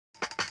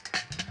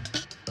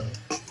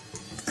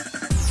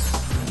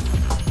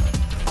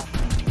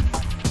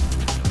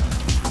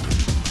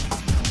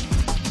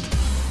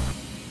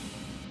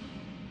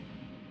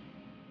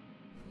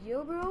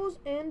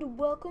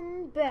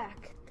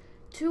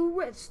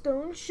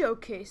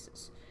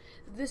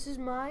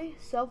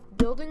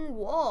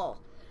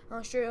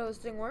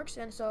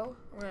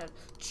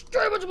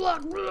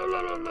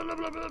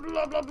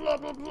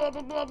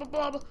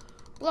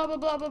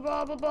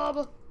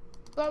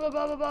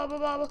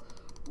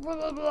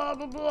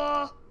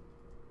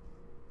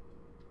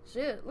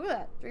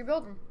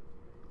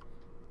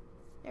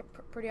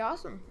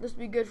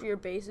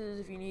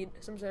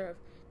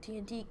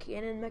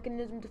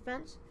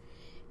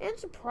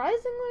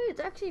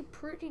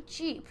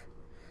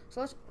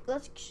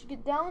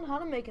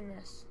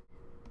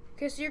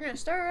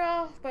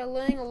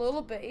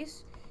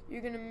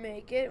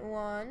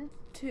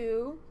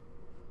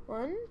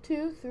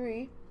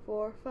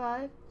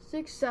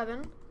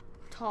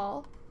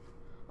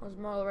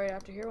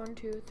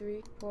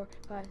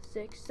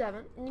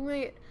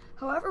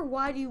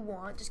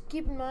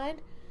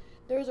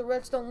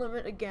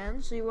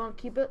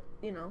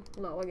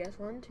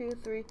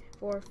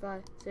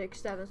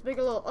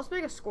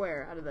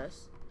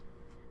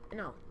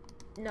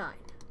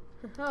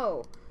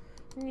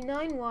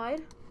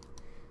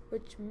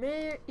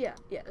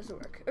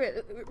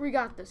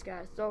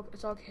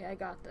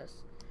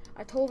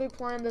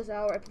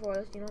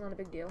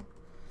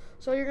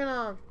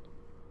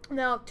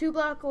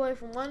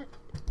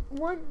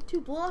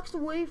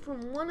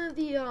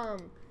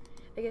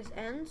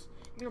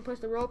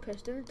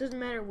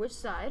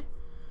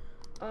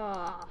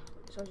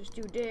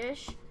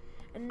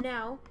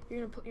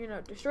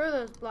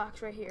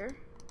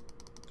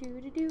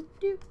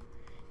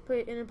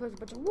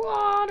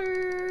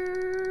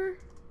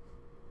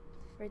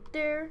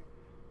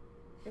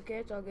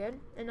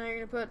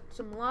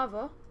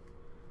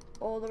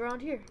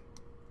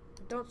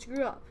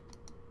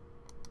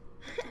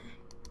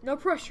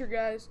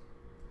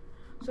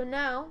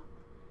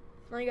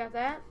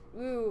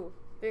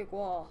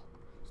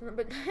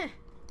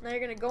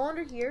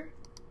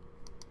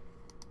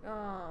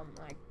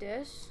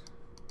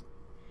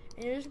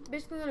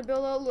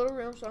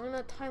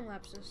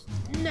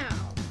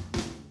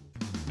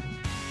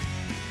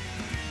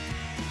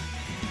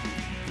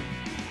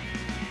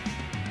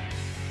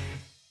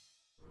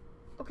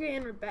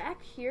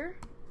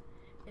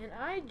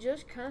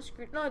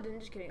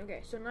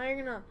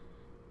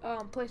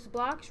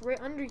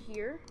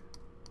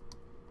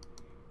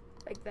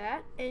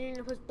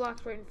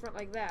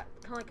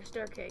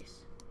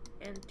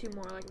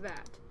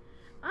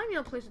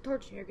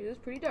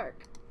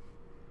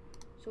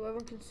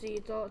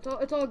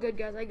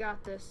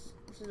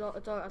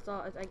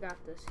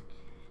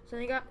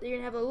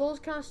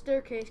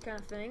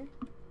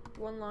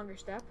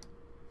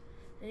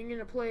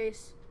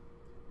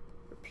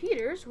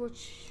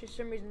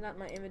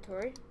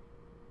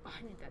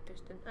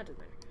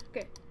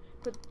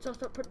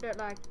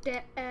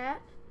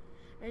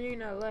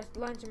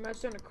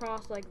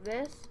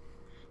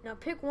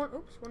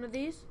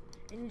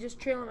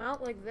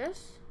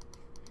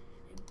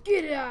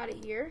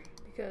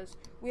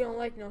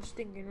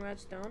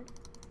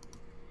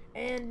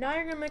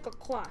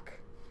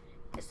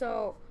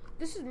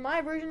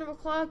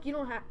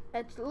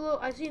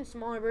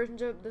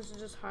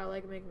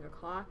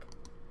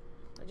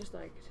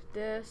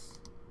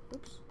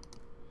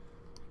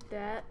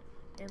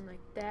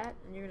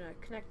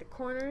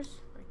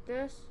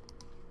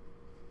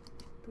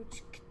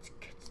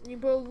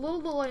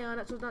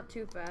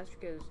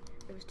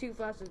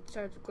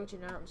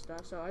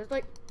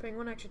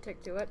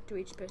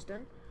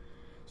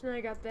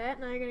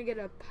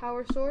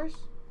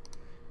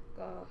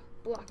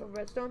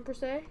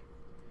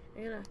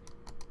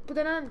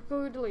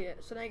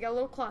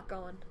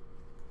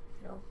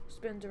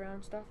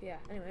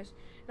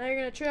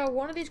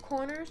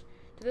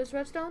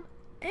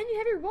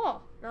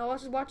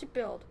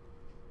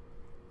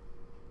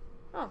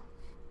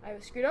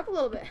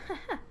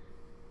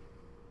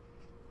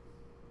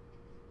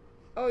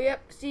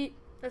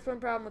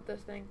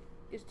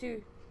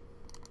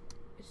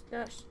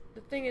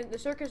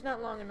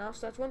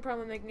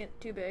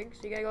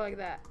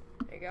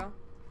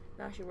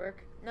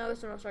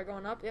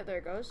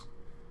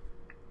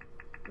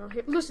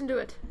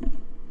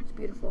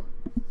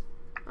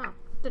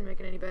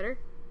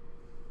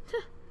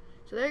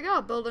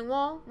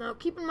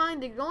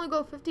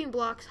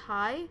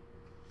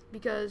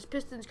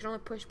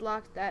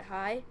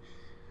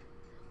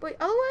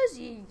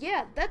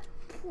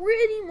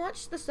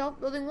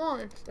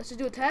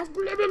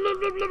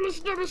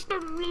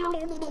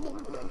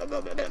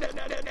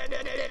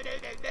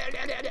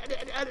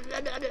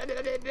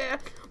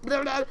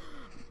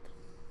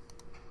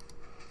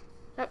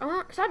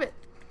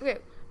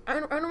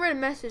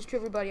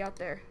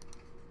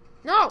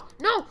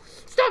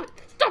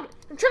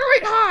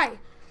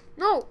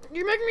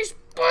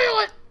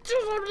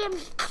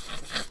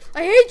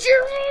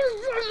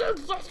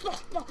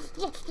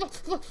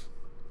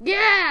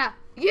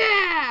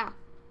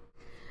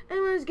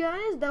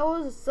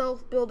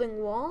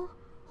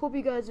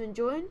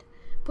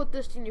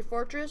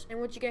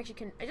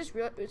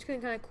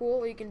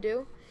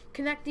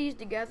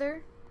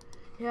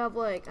have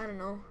like, I don't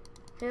know,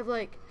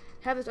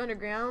 have this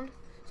underground.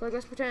 So like,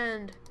 let's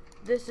pretend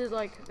this is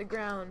like the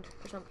ground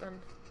or something.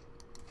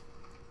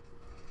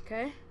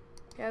 Okay,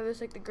 have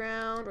this like the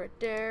ground right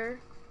there,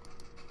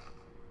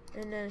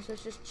 and then so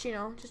it's just, you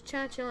know, just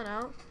kind of chilling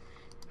out.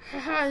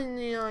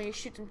 And, you know, you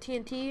shoot some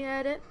TNT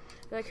at it,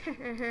 like,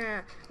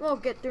 we'll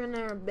get through in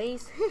their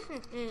base.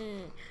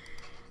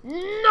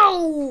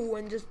 No,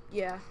 and just,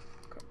 yeah,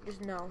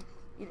 just no,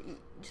 you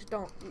just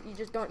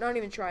don't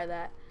even try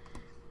that.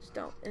 Just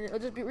don't, and it'll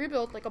just be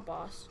rebuilt like a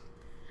boss.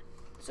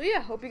 So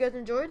yeah, hope you guys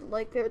enjoyed.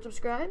 Like, favorite,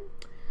 subscribe,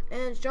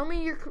 and show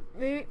me your,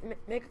 make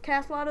a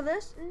castle out of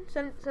this and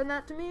send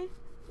that to me.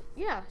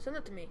 Yeah, send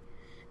that to me.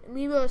 And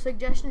leave a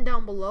suggestion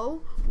down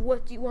below.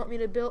 What do you want me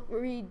to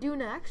redo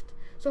next?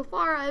 So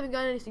far, I haven't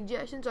got any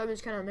suggestions, so I'm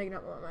just kind of making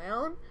up on my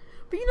own.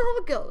 But you know how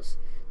it goes.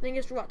 Thank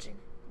you guys for watching.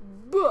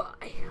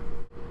 Bye.